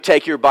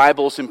Take your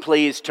Bibles and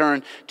please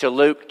turn to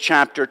Luke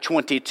chapter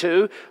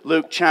 22.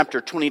 Luke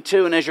chapter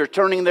 22. And as you're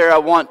turning there, I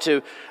want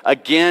to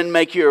again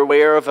make you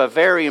aware of a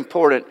very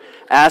important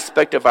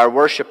aspect of our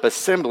worship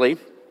assembly.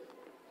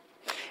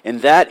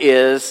 And that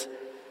is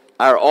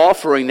our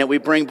offering that we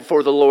bring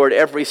before the Lord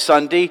every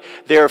Sunday.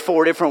 There are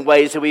 4 different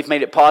ways that we've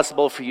made it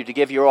possible for you to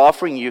give your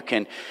offering. You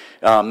can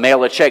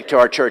mail a check to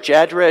our church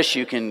address.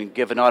 You can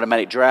give an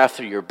automatic draft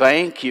through your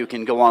bank. You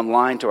can go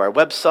online to our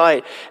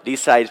website,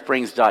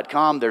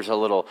 deesidesprings.com. There's a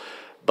little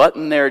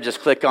button there. Just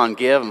click on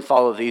Give and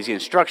follow these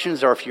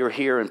instructions. Or if you're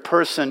here in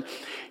person,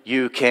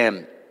 you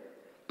can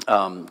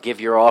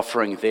give your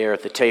offering there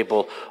at the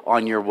table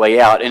on your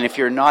way out. And if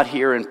you're not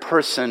here in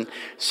person,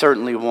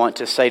 certainly want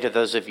to say to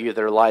those of you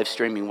that are live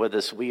streaming with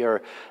us, we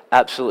are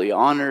absolutely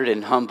honored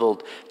and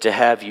humbled to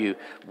have you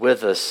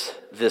with us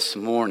this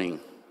morning.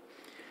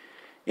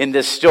 In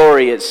this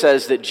story, it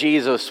says that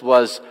Jesus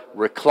was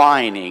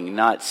reclining,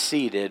 not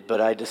seated,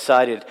 but I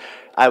decided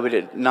I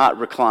would not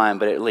recline,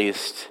 but at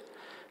least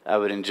I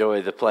would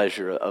enjoy the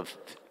pleasure of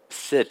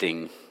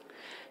sitting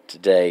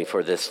today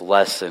for this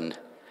lesson.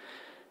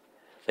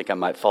 I think I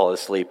might fall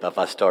asleep if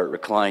I start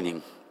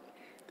reclining.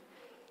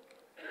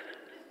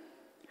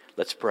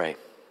 Let's pray.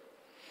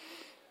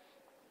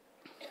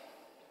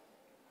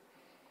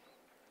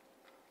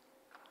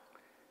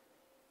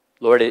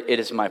 Lord, it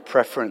is my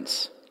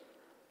preference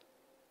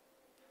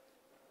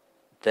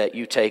that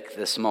you take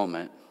this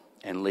moment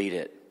and lead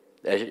it,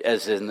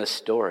 as in this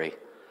story.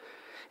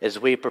 As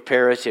we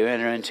prepare to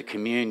enter into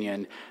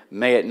communion,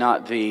 may it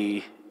not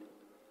be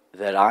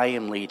that I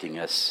am leading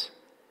us,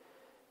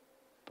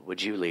 but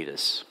would you lead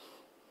us?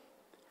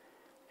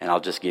 And I'll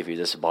just give you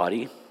this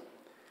body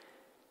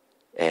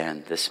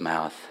and this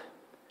mouth.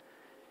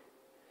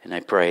 And I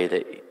pray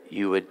that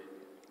you would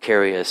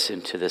carry us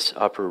into this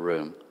upper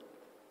room.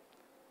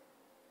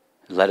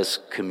 Let us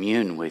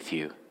commune with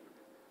you.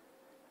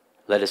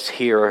 Let us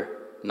hear,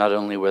 not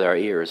only with our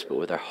ears, but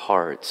with our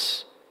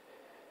hearts,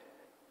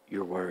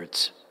 your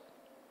words.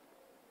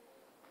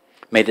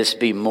 May this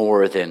be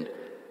more than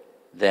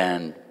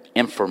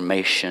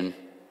information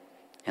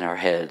in our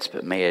heads,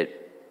 but may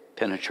it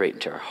penetrate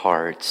into our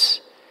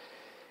hearts.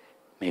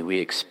 May we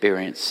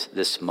experience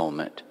this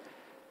moment,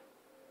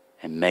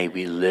 and may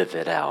we live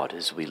it out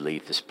as we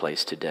leave this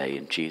place today.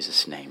 In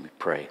Jesus' name we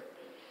pray.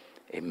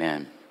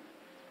 Amen.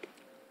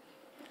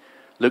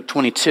 Luke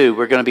 22,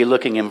 we're going to be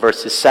looking in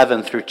verses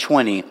 7 through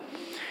 20.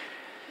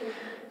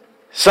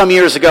 Some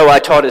years ago, I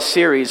taught a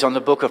series on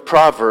the book of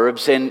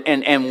Proverbs,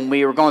 and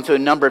we were going through a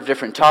number of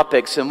different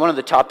topics, and one of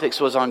the topics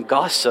was on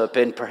gossip,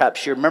 and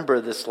perhaps you remember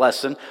this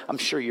lesson. I'm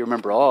sure you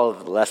remember all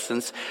of the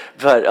lessons,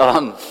 but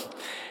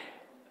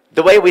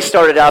the way we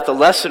started out the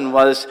lesson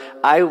was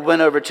I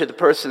went over to the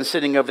person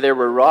sitting over there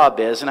where Rob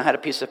is, and I had a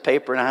piece of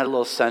paper, and I had a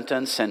little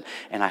sentence, and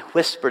I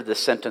whispered the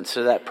sentence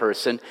to that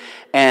person,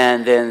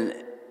 and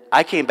then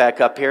I came back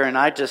up here and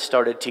I just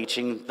started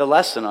teaching the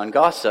lesson on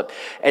gossip.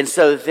 And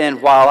so then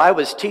while I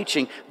was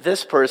teaching,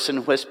 this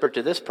person whispered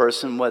to this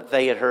person what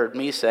they had heard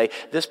me say.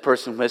 This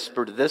person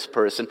whispered to this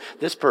person.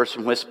 This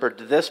person whispered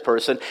to this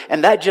person.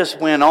 And that just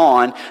went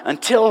on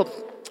until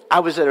I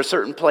was at a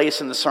certain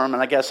place in the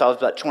sermon. I guess I was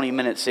about 20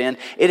 minutes in.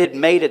 It had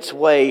made its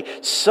way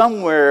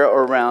somewhere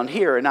around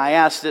here. And I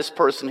asked this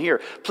person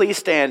here, please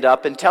stand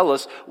up and tell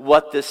us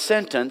what this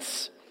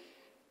sentence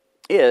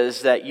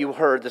is that you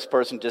heard this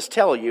person just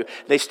tell you.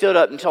 They stood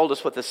up and told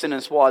us what the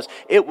sentence was.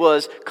 It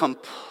was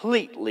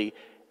completely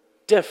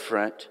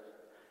different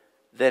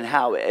than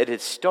how it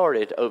had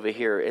started over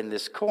here in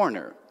this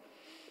corner.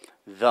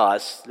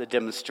 Thus, the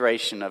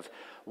demonstration of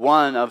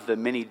one of the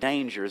many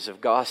dangers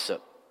of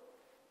gossip.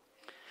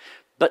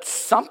 But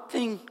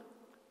something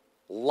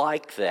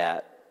like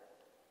that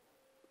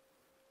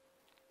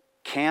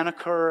can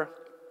occur,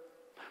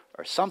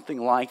 or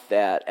something like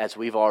that, as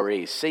we've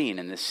already seen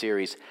in this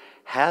series,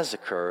 has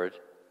occurred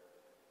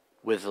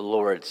with the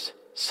Lord's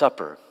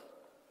Supper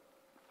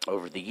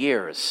over the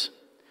years.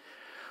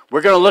 We're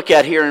going to look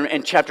at here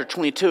in chapter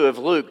 22 of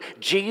Luke,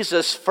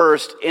 Jesus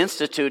first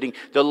instituting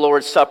the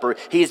Lord's Supper.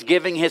 He's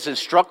giving his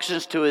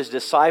instructions to his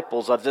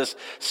disciples of this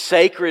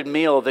sacred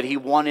meal that he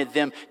wanted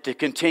them to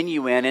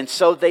continue in. And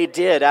so they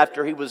did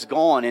after he was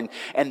gone.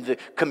 And the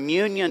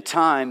communion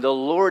time, the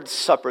Lord's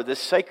Supper,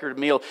 this sacred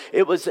meal,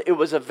 it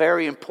was a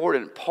very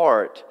important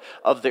part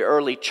of the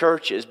early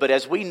churches. But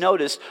as we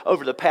noticed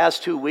over the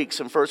past 2 weeks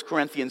in 1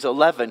 Corinthians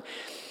 11,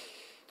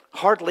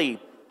 hardly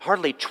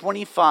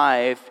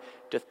 25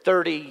 to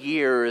 30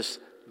 years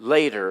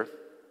later,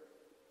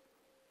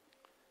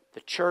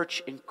 the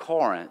church in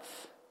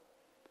Corinth,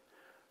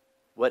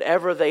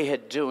 whatever they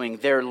had doing,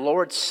 their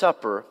Lord's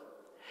Supper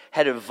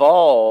had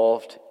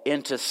evolved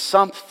into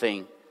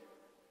something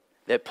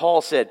that Paul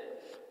said,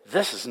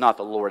 this is not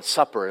the Lord's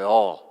Supper at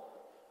all.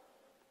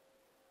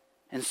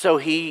 And so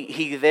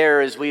he there,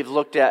 as we've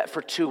looked at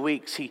for 2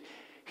 weeks, he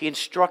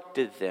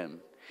instructed them.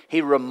 He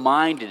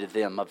reminded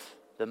them of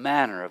the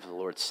manner of the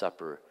Lord's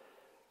Supper,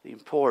 the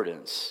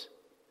importance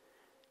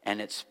and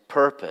its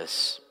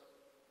purpose.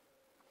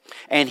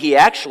 And he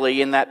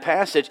actually, in that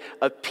passage,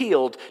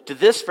 appealed to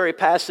this very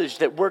passage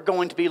that we're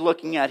going to be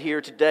looking at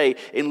here today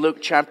in Luke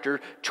chapter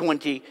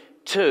 22.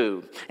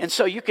 And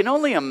so you can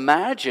only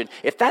imagine,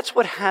 if that's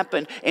what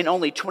happened in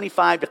only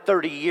 25 to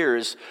 30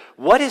 years,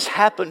 what has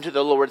happened to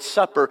the Lord's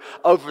Supper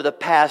over the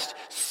past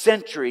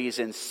centuries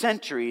and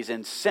centuries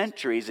and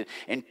centuries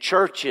in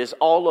churches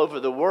all over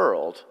the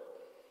world.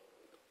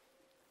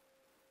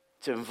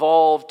 It's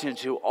evolved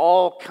into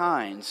all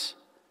kinds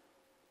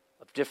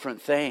of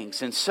different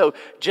things. And so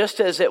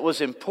just as it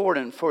was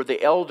important for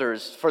the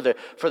elders, for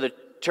the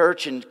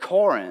church in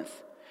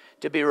Corinth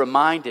to be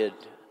reminded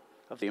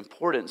of the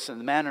importance and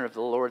the manner of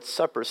the Lord's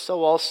Supper,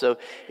 so also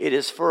it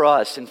is for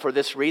us. And for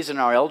this reason,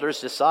 our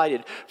elders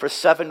decided for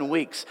 7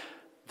 weeks,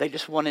 they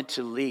just wanted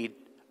to lead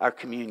our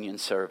communion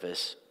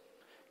service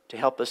to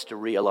help us to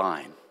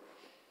realign.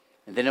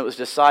 And then it was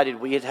decided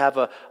we'd have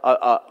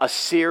a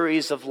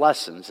series of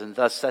lessons, and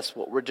thus that's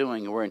what we're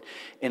doing. We're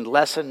in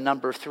lesson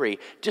number 3,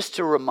 just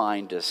to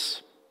remind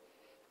us,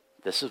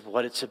 this is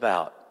what it's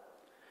about.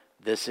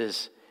 This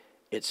is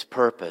its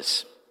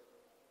purpose.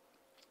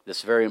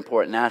 This very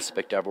important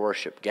aspect of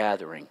worship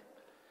gathering.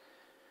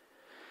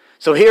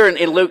 So here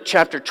in Luke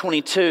chapter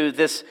 22,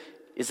 this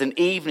is an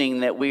evening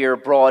that we are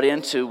brought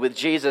into with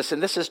Jesus,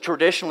 and this is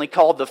traditionally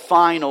called the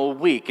final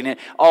week, and it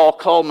all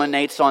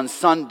culminates on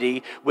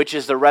Sunday, which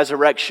is the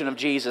resurrection of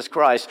Jesus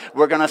Christ.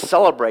 We're going to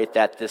celebrate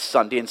that this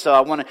Sunday, and so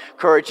I want to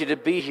encourage you to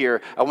be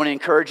here. I want to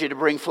encourage you to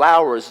bring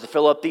flowers to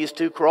fill up these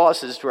 2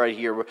 crosses right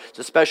here. It's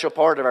a special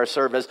part of our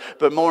service,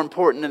 but more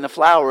important than the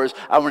flowers,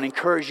 I want to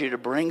encourage you to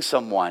bring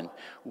someone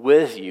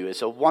with you.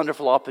 It's a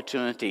wonderful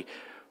opportunity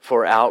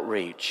for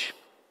outreach.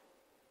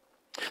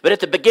 But at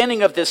the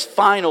beginning of this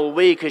final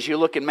week, as you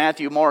look in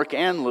Matthew, Mark,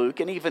 and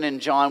Luke, and even in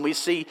John, we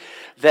see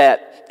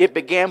that it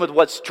began with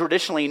what's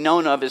traditionally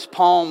known of as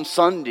Palm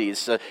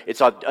Sundays.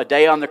 It's a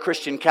day on the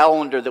Christian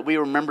calendar that we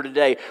remember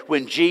today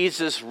when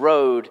Jesus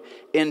rode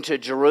into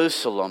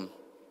Jerusalem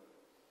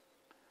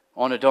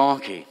on a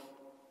donkey.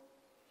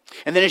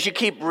 And then as you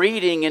keep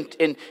reading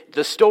in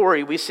the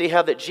story, we see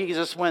how that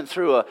Jesus went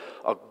through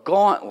a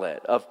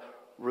gauntlet of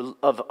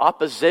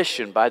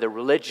opposition by the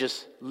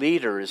religious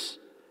leaders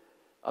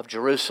of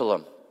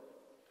Jerusalem.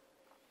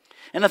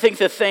 And I think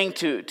the thing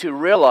to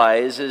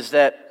realize is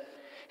that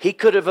he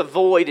could have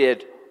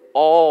avoided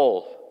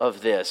all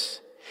of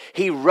this.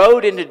 He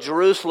rode into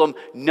Jerusalem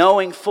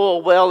knowing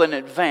full well in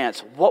advance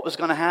what was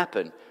going to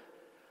happen.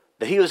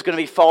 That he was going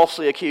to be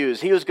falsely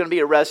accused. He was going to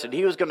be arrested.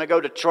 He was going to go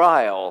to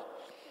trial.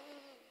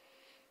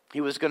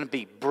 He was going to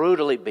be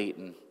brutally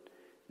beaten.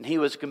 And he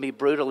was going to be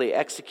brutally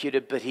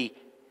executed, but he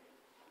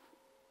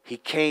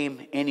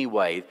came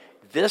anyway.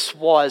 This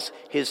was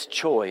his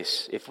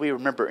choice. If we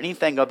remember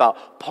anything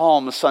about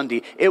Palm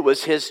Sunday, it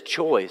was his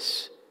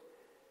choice.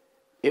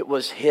 It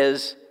was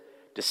his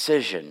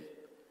decision.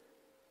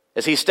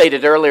 As he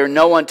stated earlier,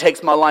 no one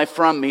takes my life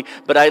from me,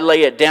 but I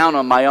lay it down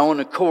on my own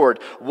accord.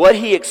 What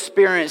he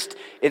experienced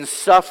in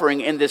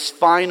suffering in this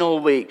final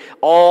week,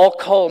 all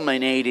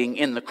culminating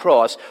in the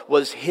cross,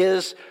 was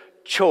his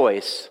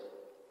choice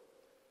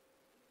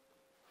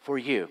for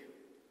you.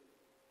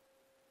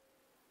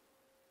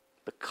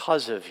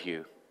 Because of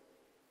you.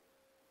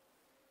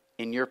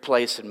 In your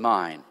place and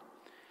mine.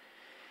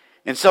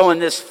 And so in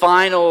this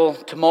final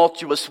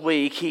tumultuous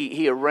week,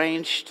 he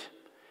arranged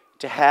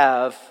to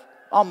have,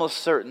 almost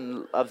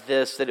certain of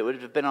this, that it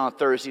would have been on a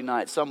Thursday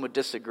night. Some would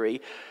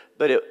disagree.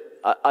 But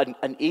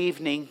an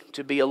evening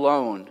to be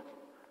alone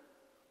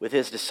with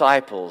his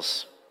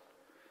disciples.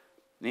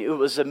 It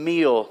was a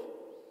meal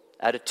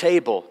at a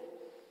table.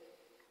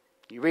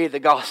 You read the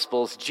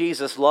Gospels,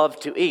 Jesus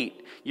loved to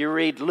eat. You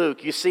read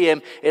Luke, you see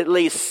him at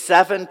least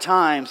 7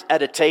 times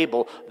at a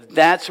table.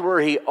 That's where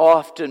he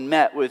often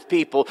met with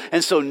people.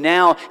 And so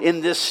now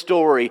in this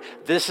story,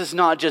 this is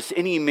not just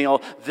any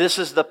meal. This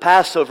is the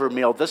Passover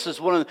meal. This is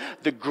one of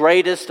the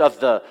greatest of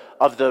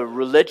the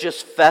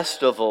religious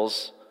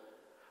festivals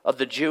of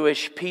the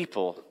Jewish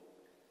people.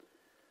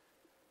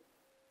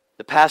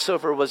 The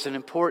Passover was an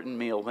important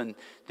meal when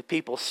the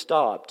people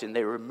stopped and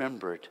they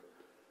remembered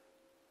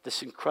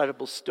this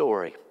incredible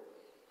story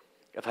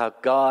of how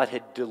God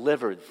had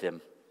delivered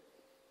them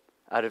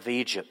out of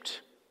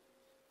Egypt.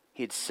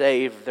 He'd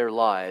saved their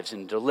lives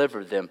and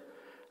delivered them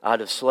out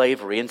of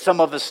slavery. And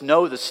some of us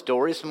know the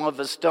story, some of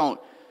us don't.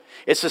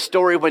 It's the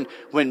story when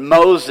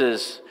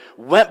Moses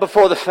went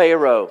before the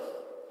Pharaoh.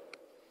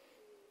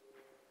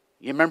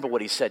 You remember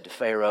what he said to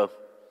Pharaoh?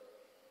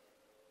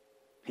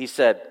 He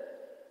said,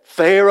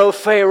 "Pharaoh,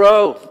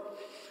 Pharaoh,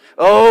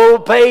 oh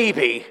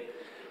baby,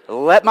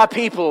 let my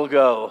people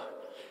go."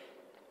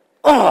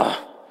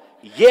 Oh,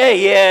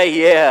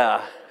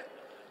 yeah.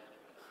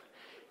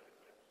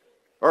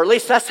 Or at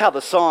least that's how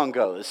the song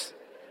goes.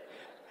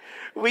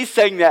 We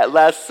sang that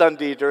last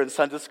Sunday during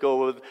Sunday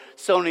school with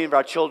so many of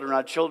our children,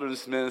 our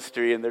children's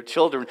ministry and their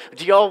children.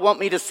 Do y'all want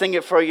me to sing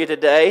it for you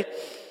today?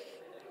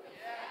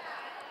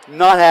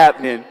 Not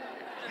happening.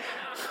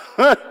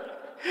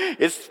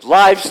 It's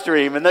live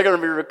stream and they're going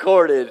to be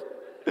recorded.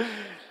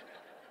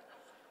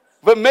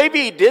 But But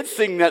maybe he did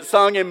sing that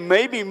song, and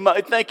maybe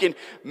thinking,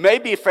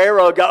 maybe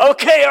Pharaoh go,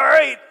 okay, all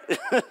right,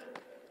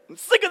 I'm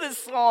sick of this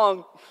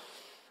song.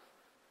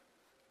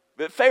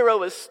 But Pharaoh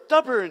was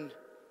stubborn.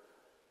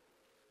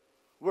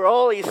 We're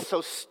always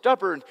so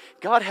stubborn.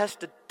 God has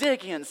to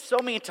dig in so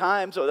many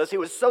times with us. He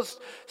was so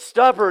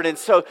stubborn, and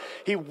so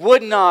he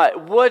would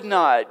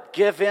not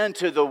give in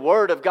to the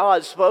word of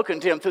God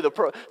spoken to him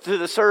through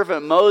the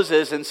servant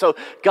Moses. And so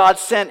God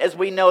sent, as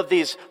we know,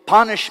 these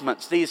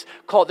punishments.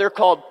 They're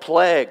called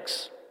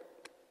plagues.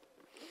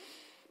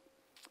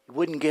 He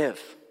wouldn't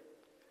give.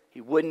 He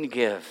wouldn't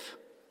give.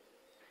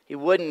 He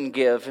wouldn't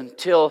give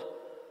until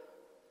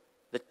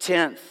the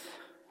 10th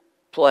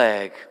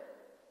plague.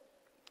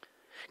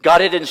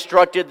 God had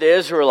instructed the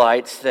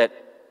Israelites that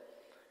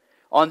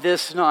on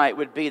this night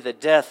would be the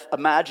death,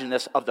 imagine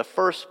this, of the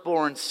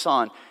firstborn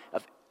son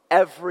of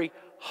every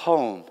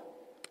home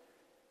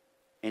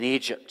in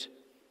Egypt.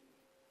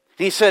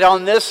 He said,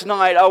 on this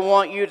night, I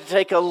want you to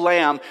take a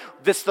lamb.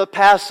 This is the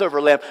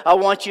Passover lamb. I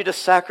want you to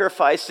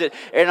sacrifice it,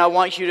 and I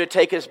want you to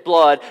take his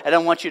blood, and I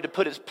want you to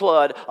put his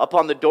blood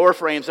upon the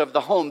doorframes of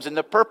the homes. And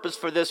the purpose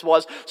for this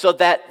was so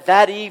that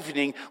that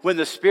evening, when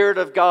the Spirit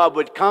of God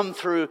would come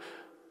through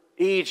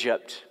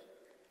Egypt,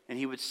 and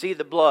he would see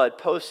the blood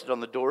posted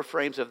on the door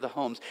frames of the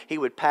homes, he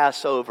would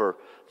pass over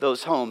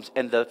those homes,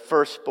 and the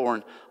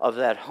firstborn of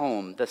that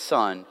home, the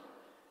son,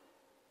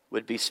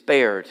 would be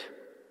spared.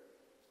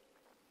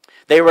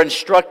 They were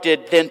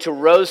instructed then to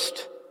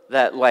roast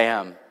that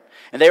lamb,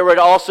 and they were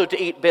also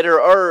to eat bitter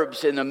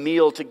herbs in a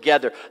meal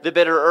together. The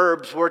bitter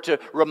herbs were to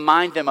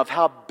remind them of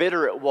how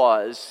bitter it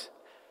was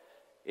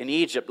in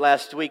Egypt.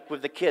 Last week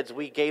with the kids,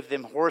 we gave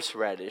them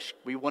horseradish.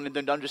 We wanted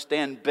them to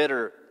understand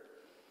bitter.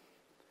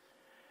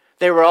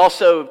 They were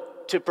also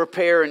to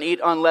prepare and eat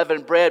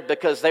unleavened bread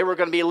because they were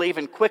going to be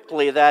leaving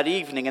quickly that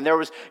evening, and there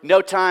was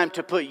no time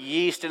to put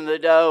yeast in the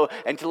dough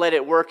and to let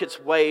it work its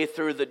way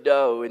through the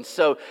dough. And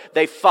so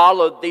they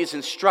followed these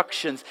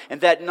instructions, and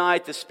that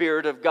night the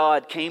Spirit of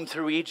God came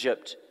through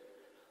Egypt.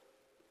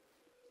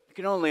 You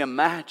can only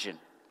imagine.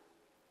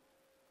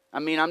 I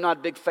mean, I'm not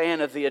a big fan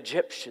of the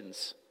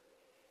Egyptians.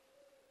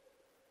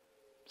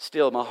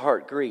 Still, my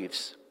heart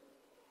grieves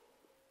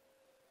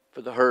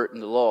for the hurt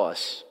and the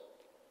loss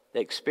they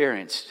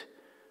experienced.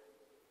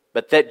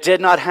 But that did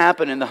not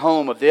happen in the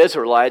home of the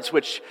Israelites,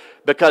 which,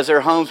 because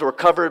their homes were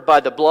covered by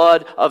the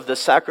blood of the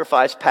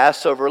sacrificed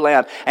Passover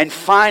lamb. And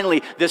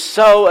finally, this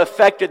so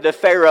affected the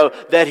Pharaoh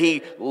that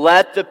he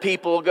let the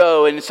people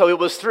go. And so it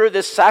was through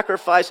this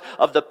sacrifice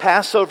of the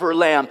Passover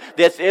lamb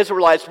that the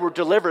Israelites were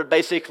delivered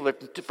basically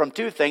from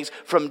two things: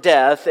 from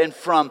death and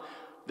from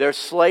their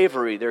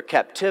slavery, their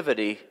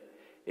captivity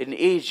in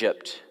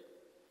Egypt,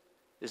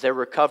 as they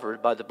were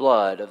covered by the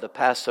blood of the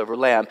Passover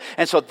lamb.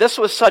 And so this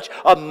was such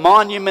a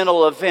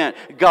monumental event.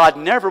 God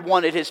never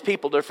wanted his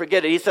people to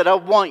forget it. He said, I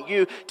want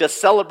you to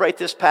celebrate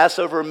this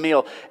Passover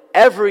meal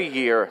every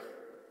year,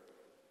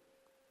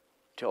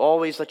 to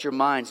always let your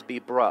minds be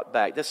brought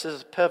back. This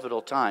is a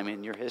pivotal time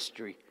in your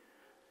history,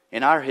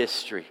 in our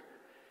history.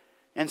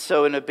 And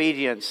so in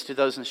obedience to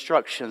those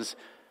instructions,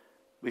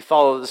 we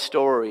follow the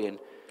story, and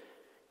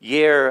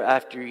year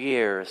after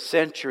year,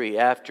 century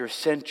after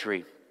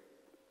century,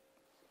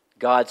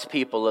 God's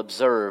people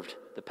observed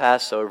the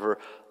Passover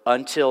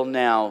until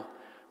now.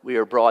 We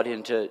are brought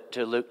into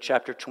Luke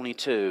chapter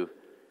 22.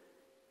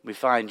 We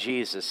find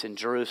Jesus in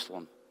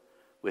Jerusalem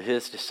with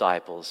his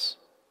disciples,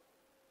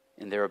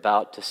 and they're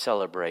about to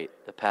celebrate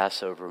the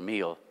Passover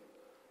meal.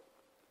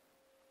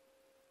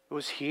 It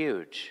was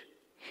huge,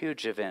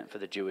 huge event for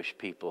the Jewish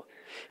people.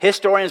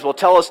 Historians will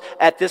tell us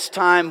at this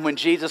time when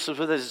Jesus was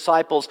with his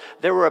disciples,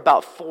 there were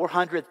about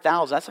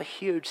 400,000. That's a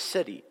huge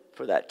city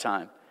for that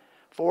time.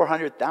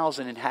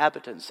 400,000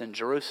 inhabitants in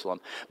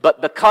Jerusalem.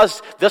 But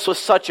because this was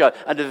such an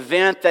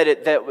event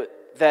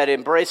that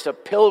embraced a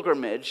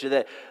pilgrimage,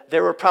 that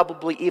there were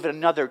probably even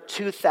another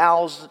 2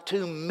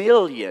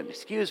 million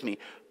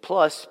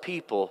plus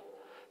people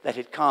that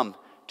had come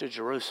to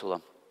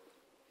Jerusalem.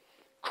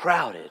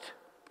 Crowded.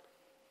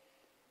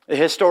 The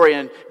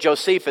historian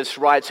Josephus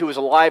writes, who was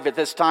alive at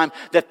this time,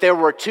 that there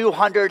were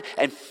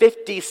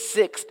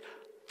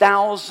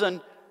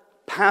 256,000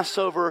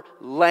 Passover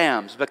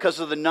lambs. Because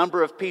of the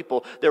number of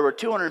people, there were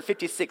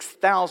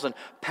 256,000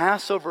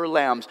 Passover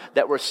lambs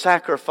that were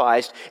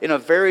sacrificed in a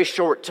very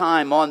short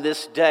time on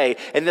this day.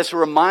 And this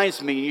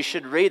reminds me, you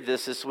should read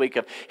this week,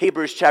 of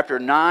Hebrews chapter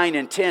 9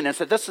 and 10. And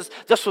so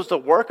this was the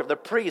work of the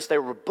priests. They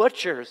were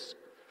butchers.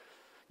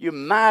 You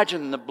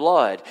imagine the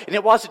blood. And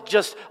it wasn't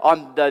just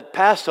on the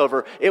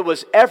Passover. It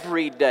was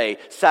every day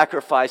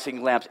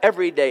sacrificing lambs.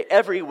 Every day,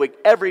 every week,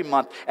 every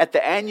month. At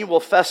the annual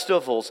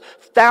festivals,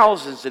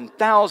 thousands and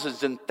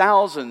thousands and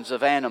thousands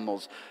of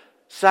animals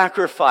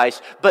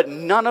sacrificed. But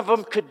none of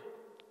them could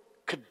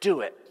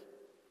do it.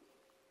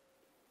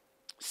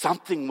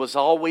 Something was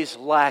always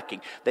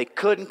lacking. They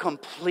couldn't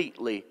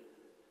completely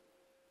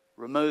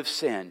remove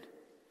sin.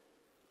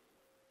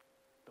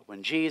 But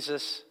when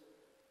Jesus,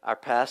 our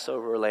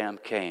Passover lamb,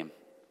 came,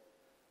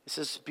 this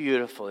is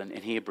beautiful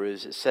in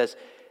Hebrews. It says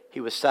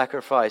he was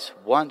sacrificed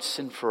once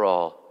and for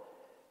all.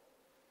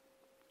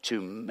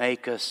 to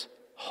make us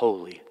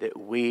holy, that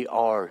we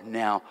are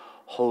now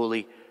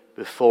holy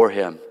before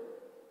Him.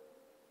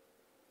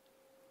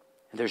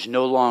 And there's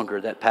no longer,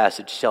 that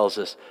passage tells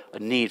us, a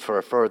need for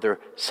a further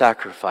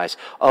sacrifice.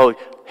 Oh,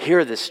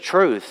 hear this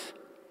truth.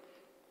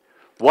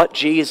 What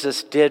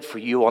Jesus did for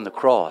you on the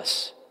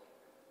cross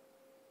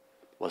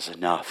was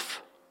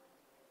enough.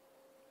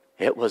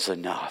 It was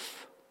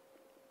enough.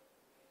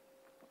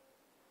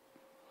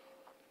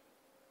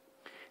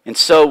 And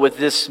so with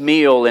this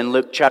meal in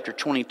Luke chapter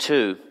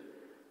 22,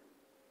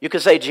 you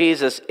could say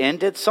Jesus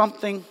ended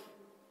something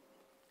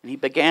and He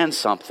began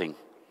something.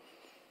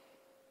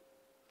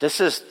 This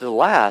is the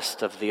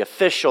last of the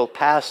official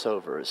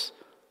Passovers.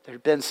 There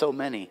have been so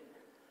many.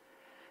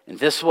 And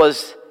this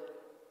was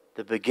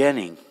the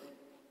beginning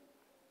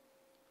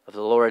of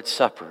the Lord's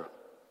Supper.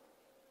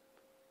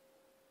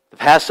 The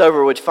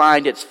Passover would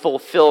find its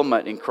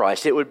fulfillment in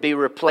Christ. It would be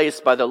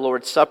replaced by the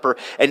Lord's Supper.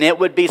 And it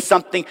would be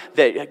something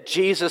that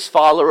Jesus'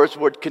 followers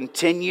would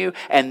continue.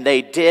 And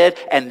they did.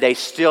 And they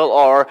still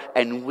are.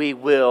 And we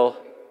will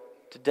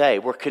today.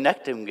 We're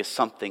connecting with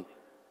something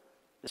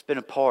that's been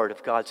a part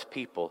of God's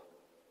people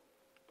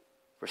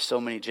for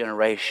so many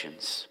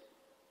generations.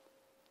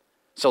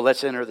 So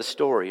let's enter the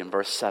story in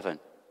verse 7.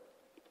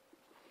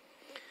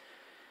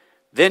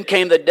 Then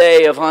came the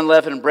day of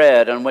unleavened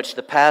bread on which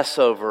the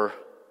Passover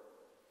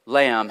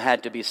lamb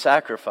had to be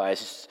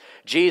sacrificed.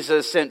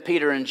 Jesus sent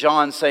Peter and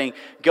John saying,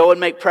 "Go and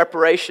make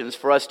preparations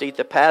for us to eat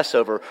the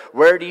Passover."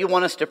 "Where do you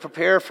want us to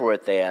prepare for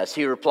it?" they asked.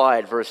 He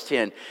replied, verse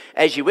 10,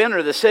 "As you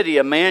enter the city,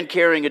 a man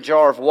carrying a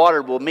jar of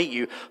water will meet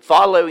you.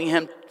 Follow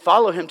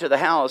him to the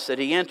house that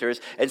he enters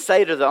and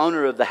say to the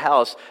owner of the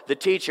house, 'The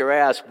teacher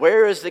asks,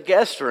 where is the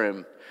guest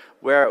room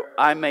where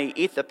I may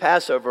eat the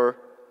Passover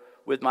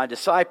with my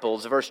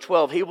disciples?' Verse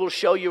 12, he will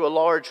show you a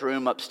large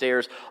room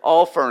upstairs,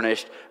 all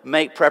furnished.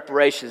 Make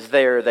preparations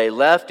there." They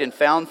left and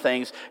found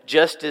things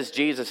just as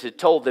Jesus had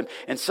told them,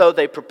 and so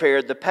they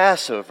prepared the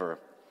Passover.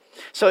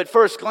 So at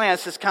first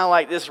glance, it's kind of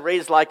like this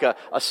reads like a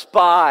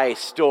spy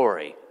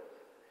story.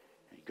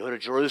 You go to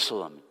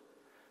Jerusalem,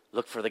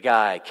 look for the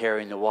guy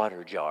carrying the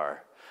water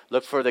jar.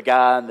 Look for the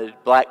guy in the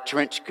black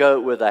trench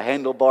coat with a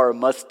handlebar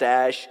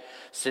mustache,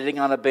 sitting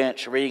on a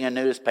bench reading a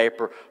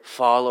newspaper.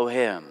 Follow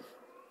him.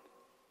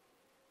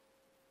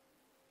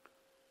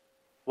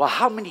 Well,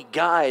 how many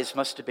guys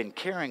must have been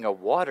carrying a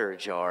water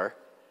jar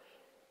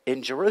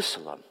in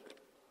Jerusalem?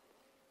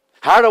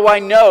 How do I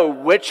know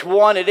which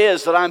one it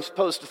is that I'm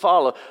supposed to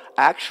follow?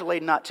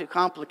 Actually, not too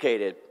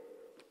complicated.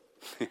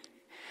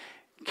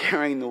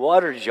 Carrying the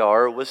water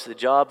jar was the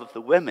job of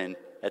the women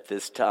at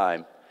this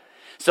time.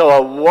 So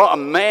a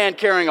man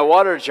carrying a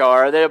water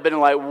jar, there have been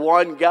like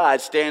one guy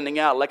standing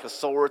out like a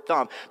sore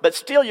thumb. But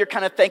still, you're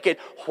kind of thinking,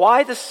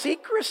 why the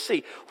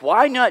secrecy?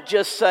 Why not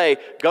just say,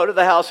 go to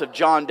the house of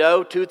John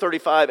Doe,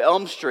 235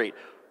 Elm Street?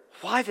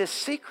 Why this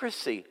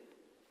secrecy?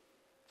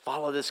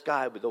 Follow this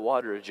guy with the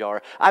water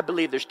jar. I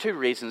believe there's two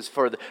reasons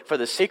for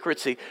the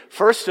secrecy.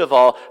 First of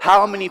all,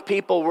 how many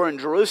people were in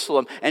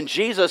Jerusalem? And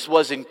Jesus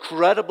was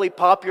incredibly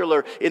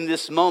popular in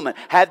this moment.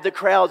 Had the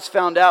crowds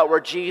found out where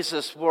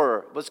Jesus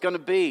was going to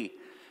be,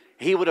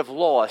 he would have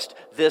lost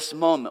this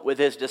moment with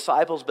his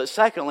disciples. But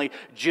secondly,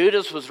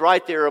 Judas was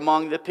right there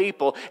among the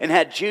people. And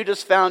had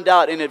Judas found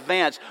out in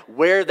advance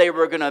where they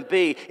were going to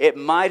be, it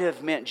might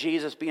have meant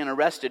Jesus being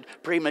arrested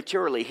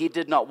prematurely. He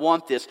did not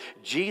want this.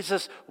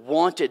 Jesus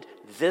wanted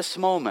this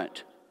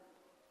moment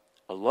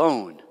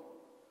alone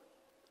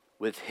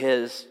with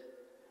his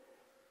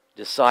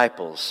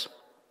disciples.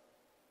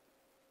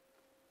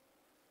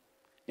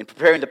 In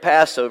preparing the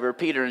Passover,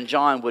 Peter and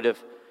John would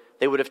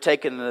have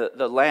taken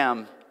the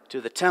lamb to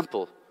the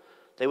temple.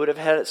 They would have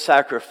had it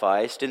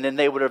sacrificed, and then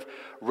they would have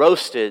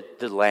roasted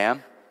the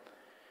lamb.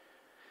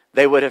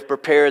 They would have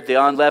prepared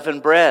the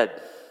unleavened bread.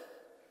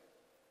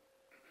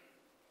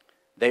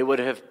 They would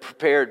have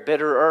prepared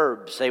bitter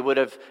herbs. They would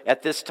have,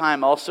 at this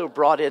time, also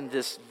brought in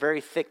this very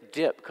thick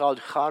dip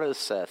called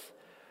charoseth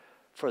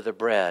for the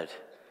bread.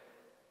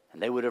 And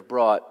they would have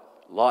brought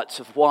lots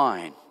of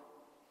wine.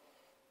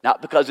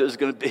 Not because it was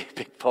going to be a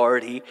big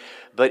party,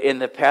 but in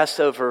the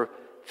Passover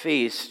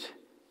feast,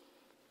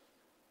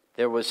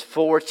 there was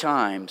 4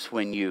 times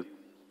when you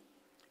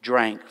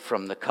drank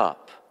from the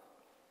cup.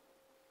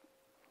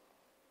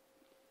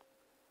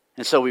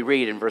 And so we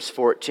read in verse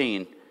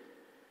 14,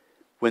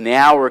 when the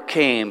hour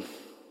came,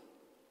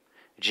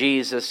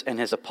 Jesus and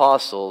his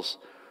apostles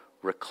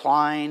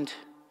reclined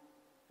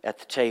at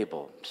the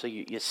table. So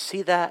you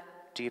see that?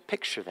 Do you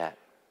picture that?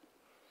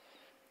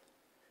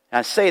 And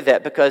I say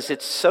that because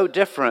it's so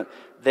different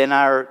than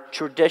our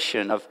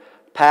tradition of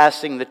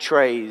passing the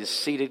trays,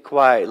 seated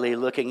quietly,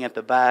 looking at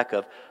the back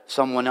of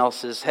someone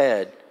else's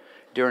head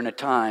during a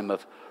time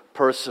of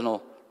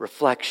personal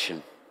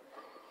reflection.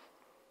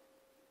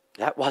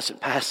 That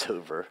wasn't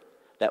Passover.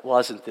 That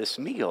wasn't this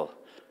meal.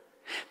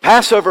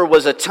 Passover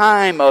was a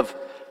time of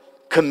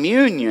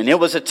communion. It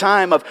was a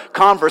time of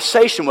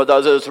conversation with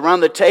others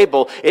around the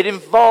table. It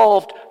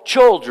involved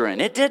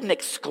children. It didn't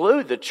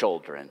exclude the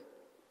children.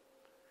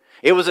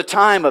 It was a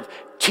time of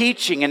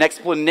teaching and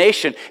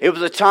explanation. It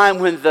was a time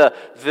when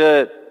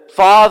the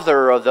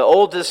father of the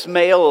oldest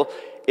male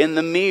in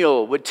the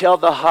meal would tell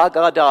the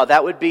Haggadah.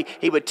 That would be,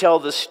 he would tell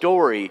the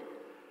story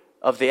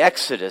of the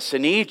Exodus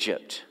in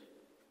Egypt.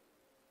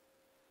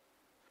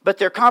 But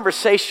their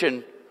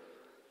conversation,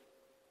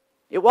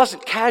 it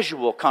wasn't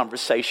casual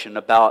conversation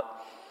about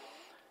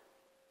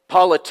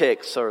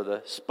politics or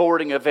the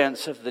sporting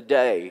events of the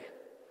day.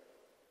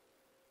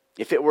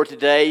 If it were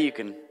today,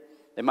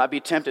 they might be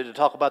tempted to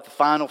talk about the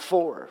Final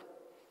Four.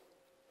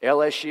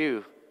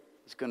 LSU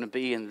is going to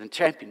be in the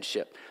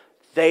championship.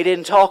 They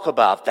didn't talk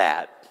about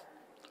that.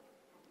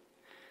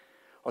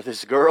 Or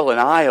this girl in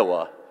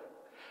Iowa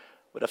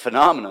with a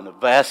phenomenon of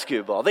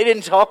basketball. They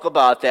didn't talk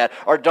about that.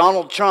 Or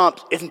Donald Trump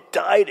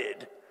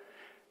indicted.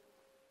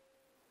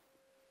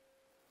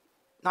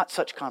 Not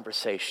such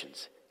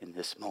conversations in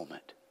this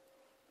moment.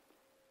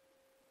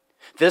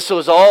 This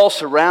was all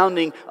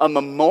surrounding a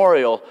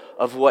memorial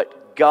of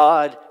what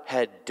God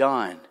had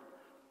done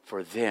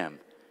for them.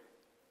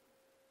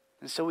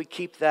 And so we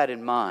keep that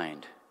in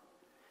mind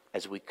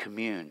as we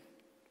commune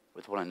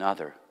with one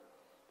another.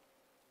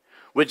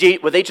 With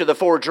each of the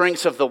 4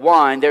 drinks of the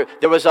wine, there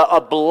was a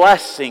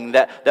blessing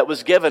that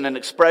was given, an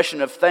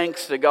expression of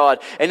thanks to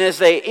God. And as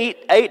they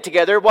ate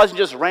together, it wasn't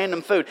just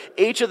random food.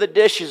 Each of the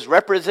dishes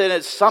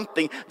represented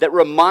something that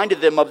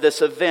reminded them of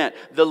this event.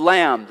 The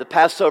lamb, the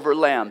Passover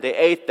lamb, they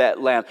ate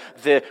that lamb.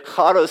 The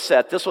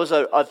charoset, this was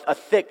a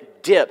thick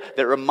dip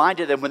that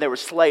reminded them when they were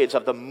slaves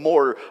of the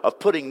mortar of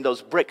putting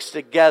those bricks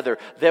together.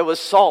 There was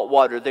salt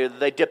water.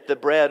 They dipped the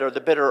bread or the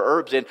bitter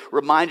herbs in,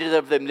 reminded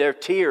of them their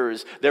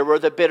tears. There were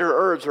the bitter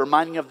herbs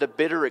reminding of the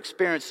bitter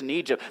experience in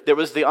Egypt. There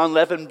was the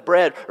unleavened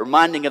bread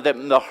reminding of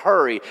them the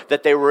hurry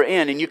that they were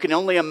in. And you can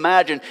only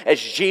imagine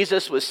as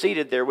Jesus was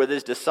seated there with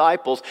his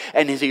disciples,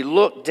 and as he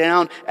looked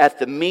down at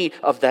the meat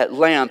of that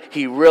lamb,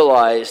 he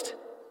realized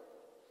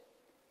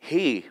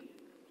he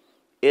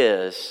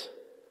is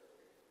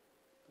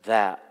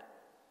that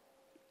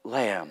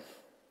lamb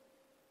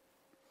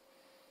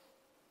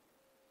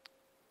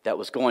that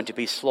was going to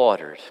be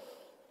slaughtered.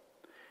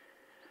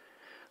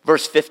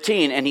 Verse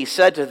 15, and he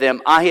said to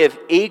them, I have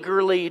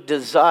eagerly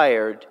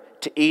desired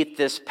to eat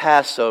this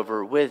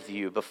Passover with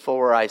you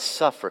before I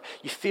suffer.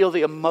 You feel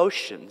the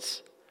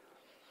emotions.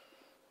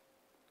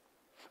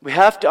 We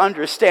have to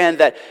understand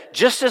that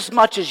just as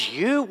much as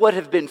you would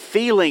have been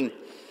feeling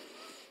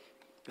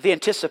the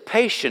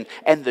anticipation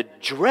and the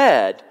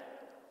dread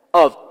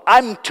of,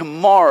 I'm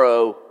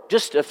tomorrow,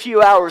 just a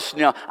few hours from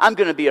now, I'm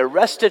going to be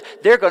arrested.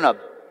 They're going to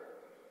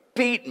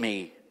beat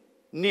me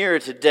near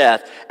to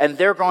death, and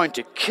they're going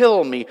to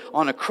kill me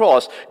on a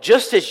cross.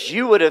 Just as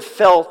you would have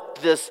felt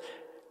this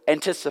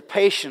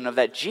anticipation of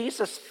that,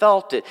 Jesus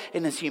felt it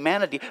in his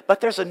humanity.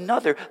 But there's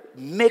another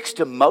mixed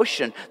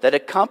emotion that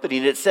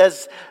accompanied it. It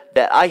says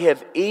that I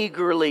have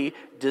eagerly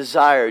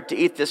desired to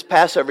eat this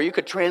Passover. You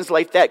could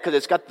translate that because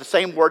it's got the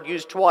same word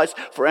used twice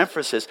for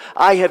emphasis.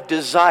 I have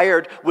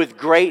desired with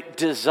great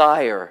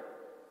desire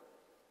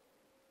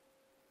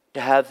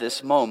to have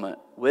this moment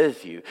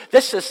with you.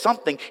 This is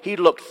something he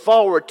looked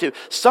forward to,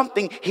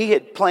 something he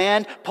had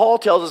planned. Paul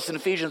tells us in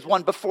Ephesians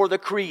 1, before the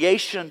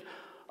creation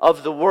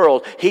of the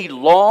world, he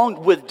longed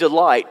with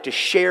delight to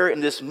share in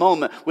this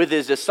moment with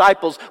his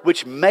disciples,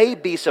 which may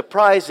be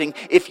surprising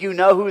if you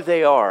know who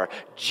they are.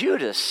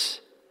 Judas,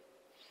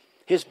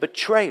 his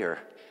betrayer,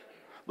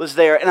 was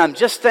there. And I'm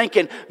just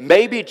thinking,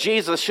 maybe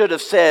Jesus should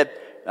have said,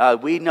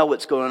 we know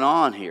what's going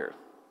on here,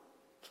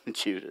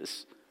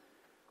 Judas.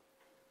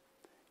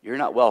 You're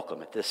not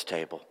welcome at this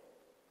table.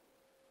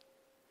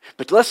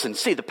 But listen,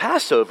 see, the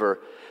Passover,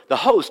 the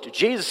host,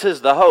 Jesus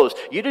is the host.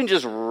 You didn't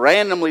just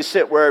randomly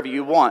sit wherever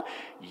you want.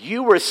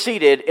 You were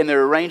seated in the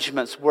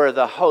arrangements where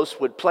the host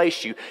would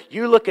place you.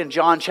 You look in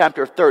John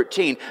chapter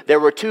 13, there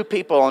were 2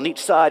 people on each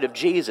side of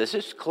Jesus.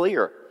 It's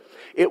clear.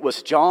 It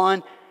was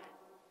John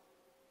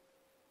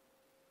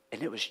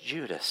and it was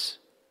Judas.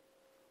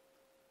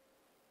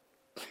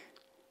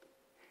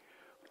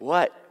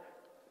 What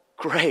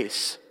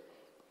grace.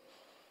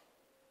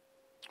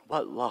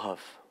 What love.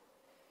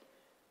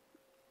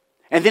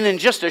 And then in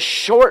just a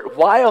short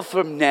while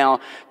from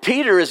now,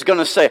 Peter is going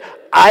to say,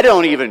 I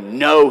don't even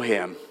know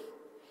him.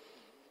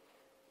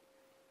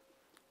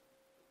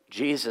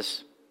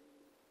 Jesus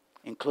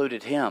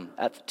included him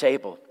at the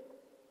table.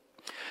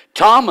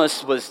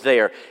 Thomas was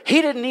there.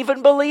 He didn't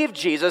even believe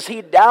Jesus.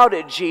 He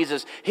doubted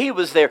Jesus. He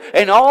was there.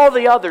 And all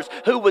the others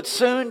who would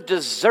soon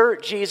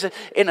desert Jesus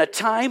in a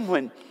time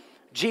when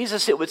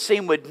Jesus, it would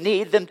seem, would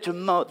need them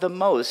the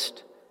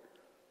most.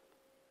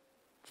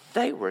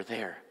 They were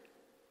there.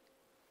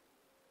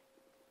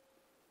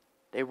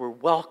 They were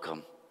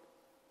welcome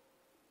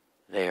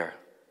there.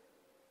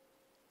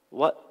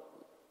 What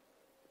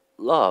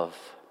love.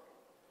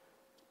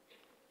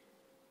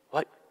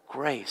 What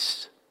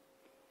grace.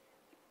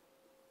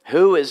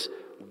 Who is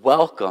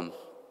welcome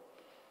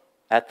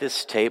at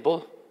this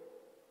table?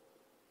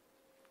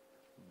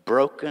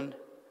 Broken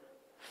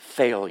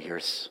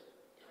failures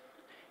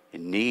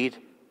in need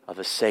of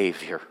a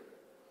Savior.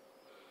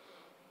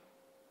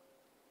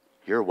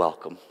 You're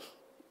welcome.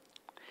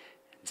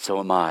 And so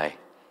am I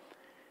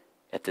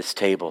at this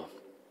table.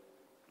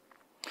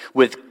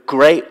 With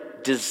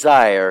great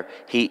desire,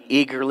 he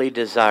eagerly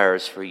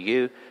desires for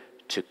you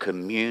to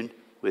commune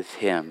with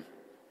him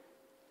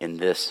in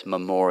this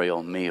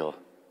memorial meal.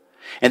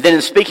 And then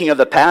in speaking of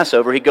the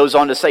Passover, he goes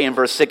on to say in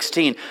verse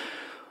 16,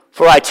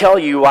 "For I tell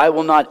you, I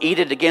will not eat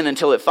it again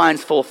until it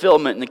finds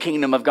fulfillment in the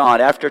kingdom of God."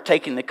 After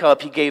taking the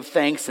cup, he gave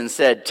thanks and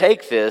said,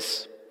 "Take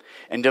this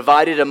and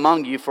divide it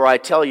among you, for I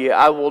tell you,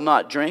 I will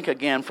not drink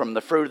again from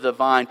the fruit of the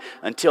vine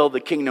until the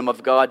kingdom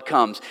of God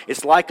comes."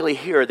 It's likely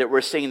here that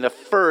we're seeing the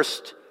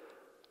first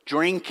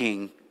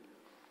drinking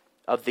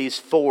of these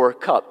 4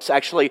 cups.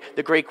 Actually,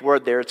 the Greek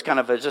word there, it's kind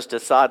of just a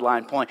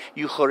sideline point.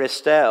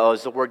 Eucharisteo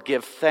is the word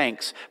give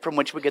thanks, from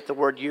which we get the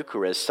word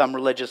Eucharist. Some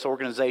religious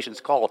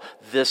organizations call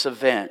this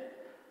event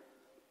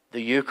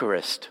the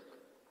Eucharist.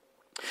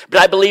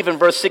 But I believe in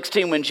verse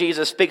 16 when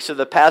Jesus speaks of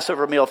the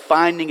Passover meal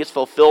finding its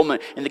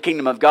fulfillment in the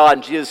kingdom of God,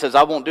 and Jesus says,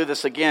 "I won't do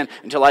this again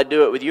until I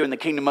do it with you in the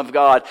kingdom of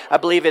God." I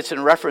believe it's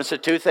in reference to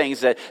 2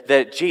 things,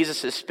 that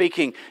Jesus is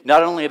speaking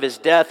not only of his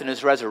death and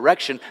his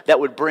resurrection that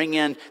would bring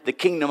in the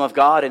kingdom of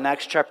God in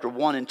Acts chapter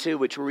 1 and 2,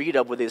 which we read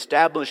of with the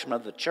establishment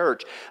of the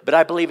church. But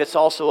I believe it's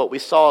also what we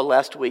saw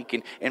last week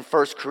in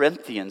 1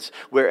 Corinthians,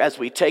 where as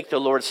we take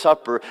the Lord's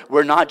Supper,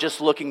 we're not just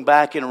looking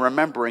back and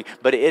remembering,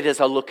 but it is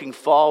a looking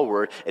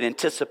forward, an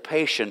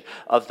anticipation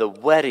of the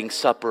wedding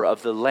supper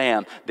of the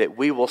Lamb that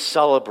we will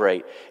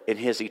celebrate in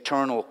his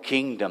eternal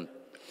kingdom.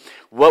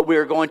 What we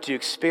are going to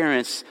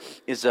experience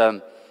is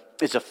a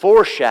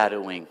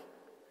foreshadowing,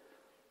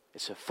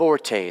 it's a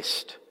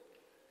foretaste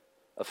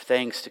of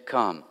things to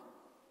come.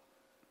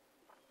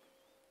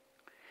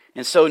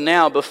 And so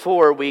now,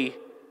 before we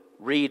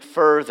read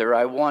further,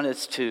 I want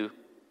us to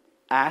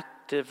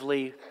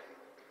actively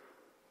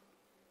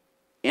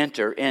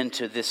enter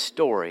into this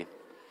story.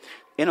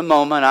 In a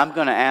moment, I'm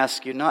going to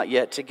ask you not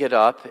yet to get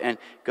up and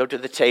go to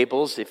the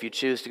tables if you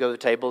choose to go to the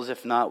tables.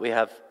 If not, we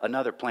have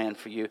another plan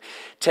for you.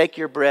 Take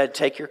your bread,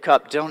 take your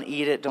cup. Don't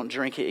eat it, don't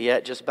drink it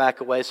yet. Just back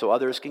away so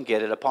others can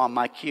get it. Upon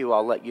my cue,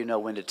 I'll let you know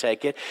when to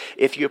take it.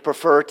 If you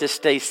prefer to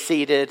stay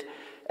seated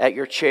at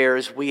your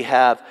chairs, we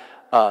have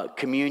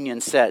communion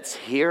sets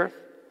here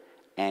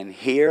and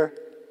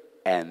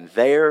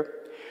there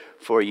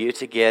for you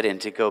to get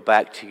and to go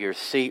back to your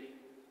seat,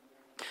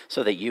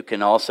 so that you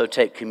can also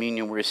take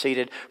communion where you're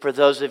seated. For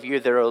those of you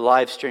that are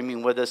live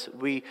streaming with us,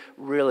 we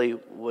really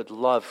would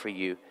love for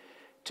you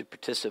to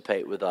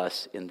participate with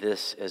us in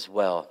this as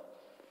well.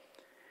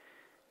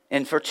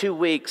 And for 2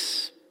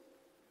 weeks,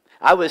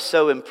 I was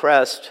so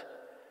impressed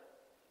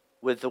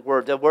with the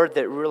word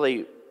that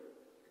really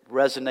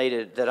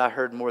resonated, that I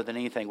heard more than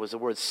anything, was the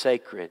word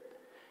sacred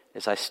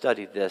as I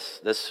studied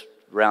this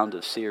round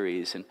of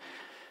series. And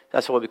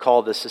that's why we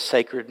call this a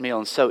sacred meal.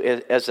 And so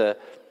as a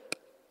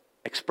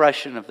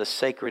expression of the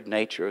sacred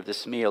nature of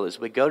this meal, as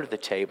we go to the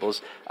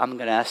tables, I'm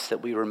going to ask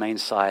that we remain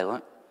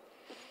silent,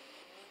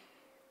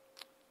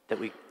 that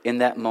we, in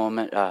that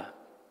moment,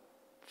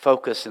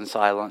 focus in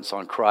silence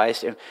on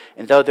Christ.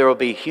 And though there will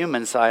be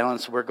human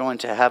silence, we're going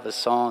to have a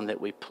song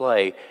that we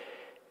play,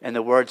 and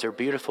the words are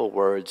beautiful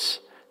words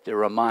that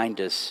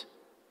remind us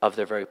of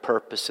their very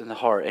purpose in the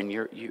heart.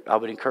 And I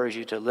would encourage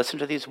you to listen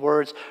to these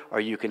words, or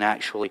you can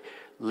actually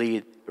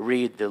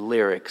read the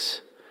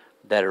lyrics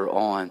that are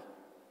on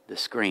the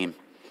screen.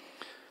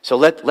 So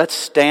let's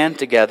stand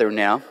together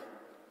now,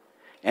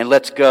 and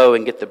let's go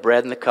and get the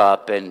bread and the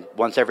cup. And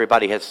once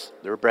everybody has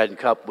their bread and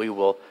cup, we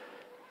will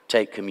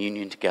take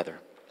communion together.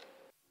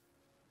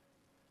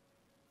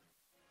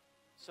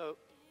 So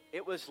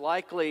it was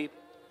likely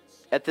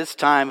at this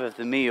time of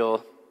the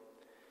meal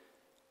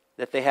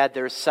that they had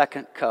their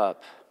second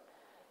cup.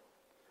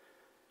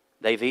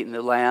 They've eaten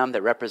the lamb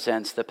that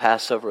represents the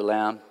Passover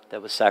lamb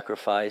that was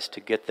sacrificed to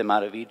get them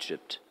out of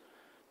Egypt,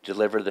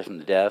 deliver them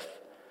from death.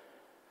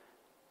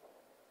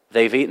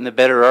 They've eaten the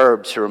bitter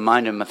herbs to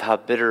remind them of how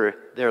bitter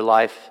their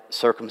life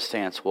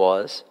circumstance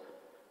was.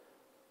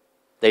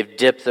 They've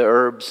dipped the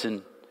herbs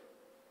in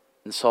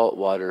salt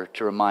water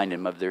to remind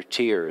them of their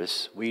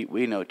tears. We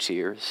know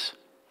tears.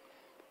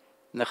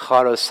 And the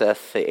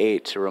charoseth they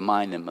ate to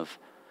remind them of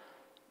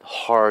the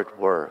hard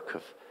work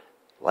of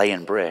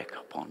laying brick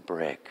upon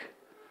brick.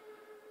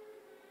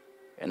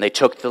 And they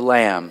took the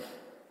lamb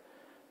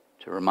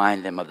to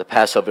remind them of the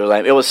Passover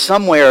lamb. It was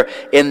somewhere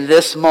in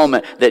this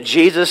moment that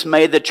Jesus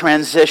made the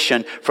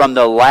transition from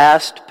the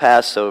last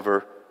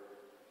Passover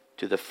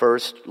to the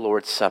first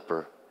Lord's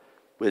Supper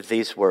with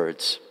these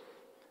words.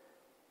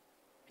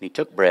 And he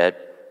took bread,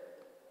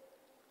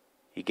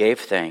 he gave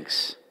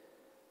thanks,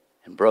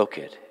 and broke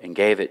it, and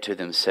gave it to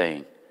them,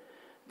 saying,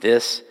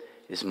 "This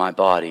is my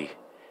body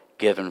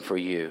given for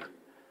you.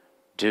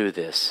 Do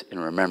this in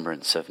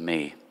remembrance of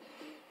me."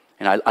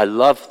 And I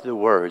love the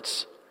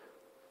words,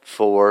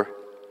 "for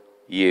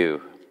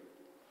you."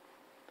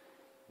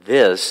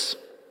 This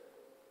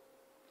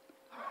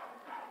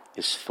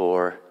is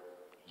for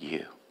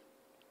you.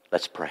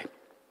 Let's pray.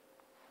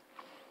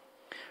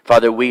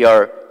 Father, we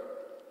are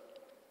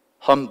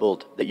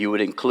humbled that you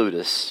would include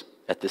us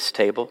at this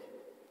table.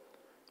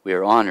 We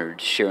are honored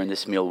sharing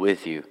this meal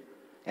with you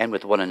and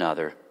with one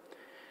another.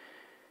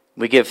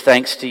 We give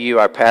thanks to you,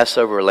 our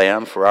Passover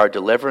Lamb, for our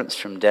deliverance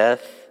from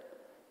death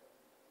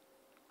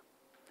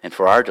and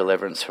for our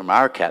deliverance from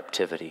our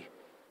captivity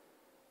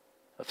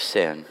of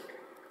sin.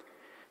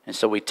 And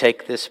so we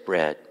take this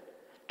bread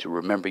to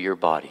remember your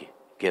body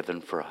given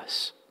for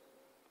us.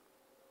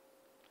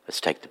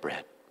 Let's take the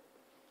bread.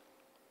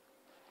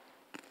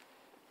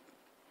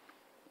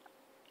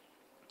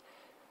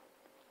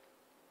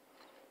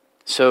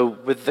 So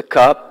with the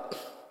cup,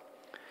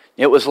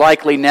 it was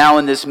likely now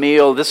in this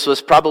meal, this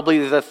was probably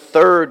the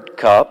third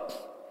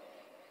cup.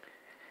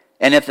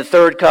 And at the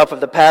third cup of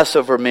the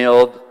Passover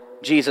meal,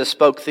 Jesus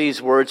spoke these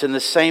words in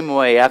the same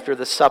way after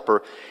the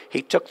supper.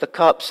 He took the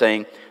cup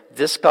saying,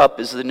 "This cup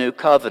is the new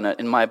covenant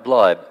in my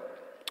blood,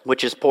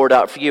 which is poured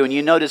out for you." And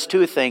you notice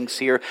two things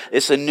here.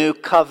 It's a new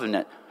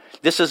covenant.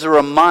 This is a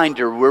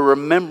reminder. We're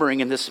remembering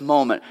in this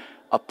moment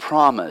a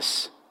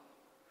promise.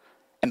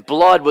 And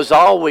blood was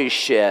always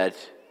shed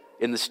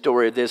in the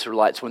story of the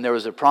Israelites when there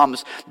was a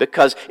promise,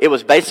 because it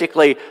was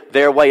basically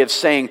their way of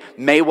saying,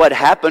 may what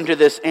happened to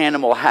this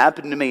animal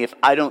happen to me if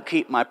I don't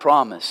keep my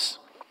promise.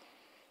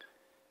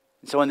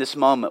 And so in this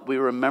moment, we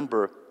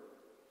remember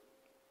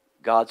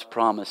God's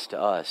promise to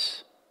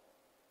us,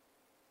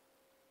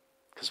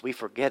 because we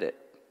forget it.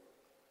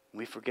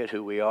 We forget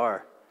who we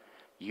are.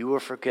 You are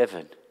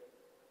forgiven.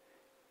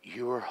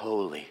 You are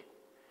holy.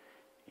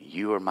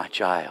 You are my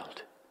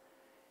child.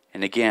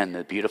 And again,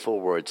 the beautiful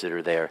words that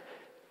are there.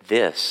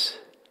 This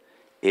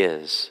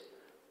is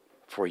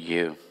for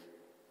you.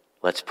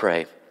 Let's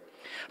pray.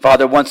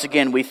 Father, once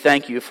again, we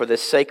thank you for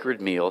this sacred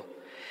meal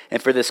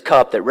and for this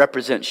cup that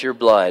represents your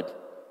blood,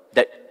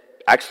 that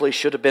actually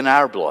should have been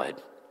our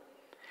blood.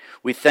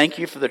 We thank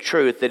you for the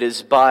truth that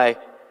is by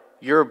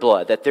your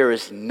blood, that there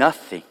is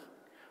nothing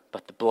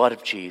but the blood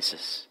of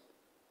Jesus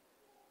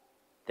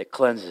that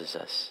cleanses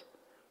us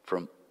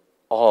from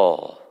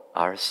all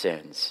our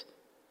sins,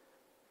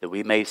 that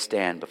we may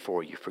stand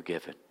before you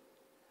forgiven.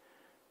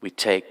 We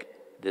take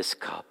this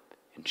cup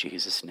in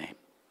Jesus' name.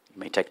 You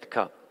may take the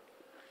cup.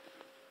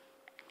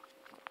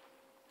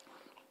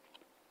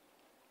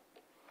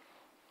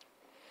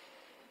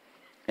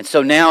 And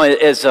so now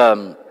as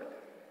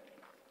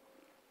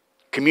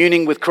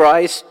communing with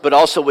Christ, but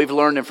also we've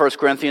learned in 1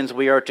 Corinthians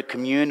we are to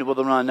commune with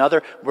one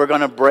another. We're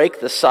going to break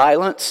the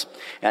silence.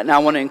 And I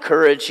want to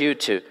encourage you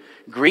to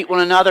greet one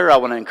another. I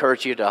want to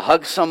encourage you to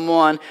hug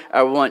someone.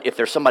 If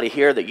there's somebody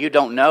here that you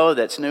don't know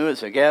that's new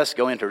as a guest,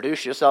 go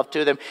introduce yourself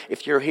to them.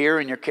 If you're here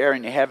and you're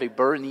carrying a heavy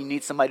burden, you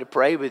need somebody to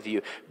pray with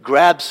you,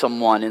 grab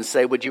someone and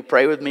say, would you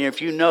pray with me?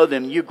 If you know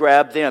them, you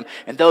grab them.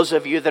 And those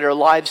of you that are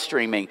live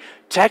streaming,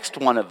 text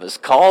one of us,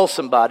 call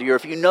somebody, or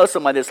if you know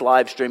somebody that's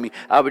live streaming,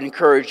 I would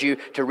encourage you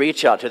to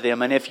reach out to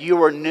them. And if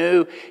you are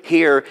new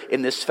here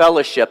in this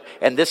fellowship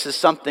and this is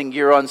something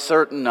you're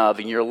uncertain of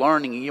and you're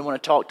learning and you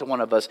want to talk to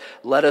one of us,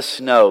 let us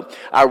know.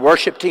 Our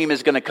worship team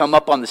is going to come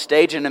up on the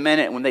stage in a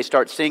minute. When they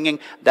start singing,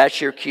 that's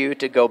your cue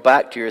to go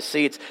back to your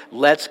seats.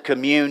 Let's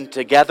commune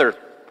together.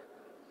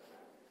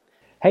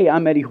 Hey,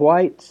 I'm Eddie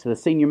White, the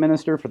Senior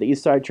Minister for the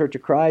Eastside Church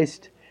of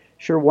Christ.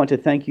 Sure want to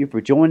thank you for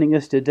joining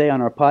us today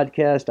on our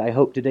podcast. I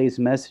hope today's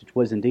message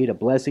was indeed a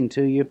blessing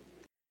to you.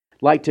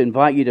 I'd like to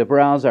invite you to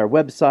browse our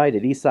website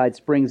at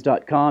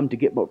eastsidesprings.com to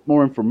get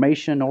more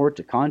information or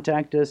to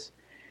contact us.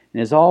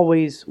 And as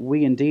always,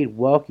 we indeed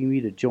welcome you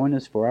to join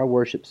us for our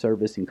worship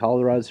service in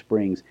Colorado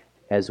Springs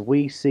as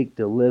we seek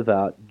to live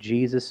out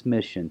Jesus'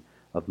 mission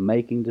of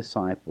making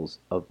disciples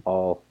of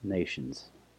all nations.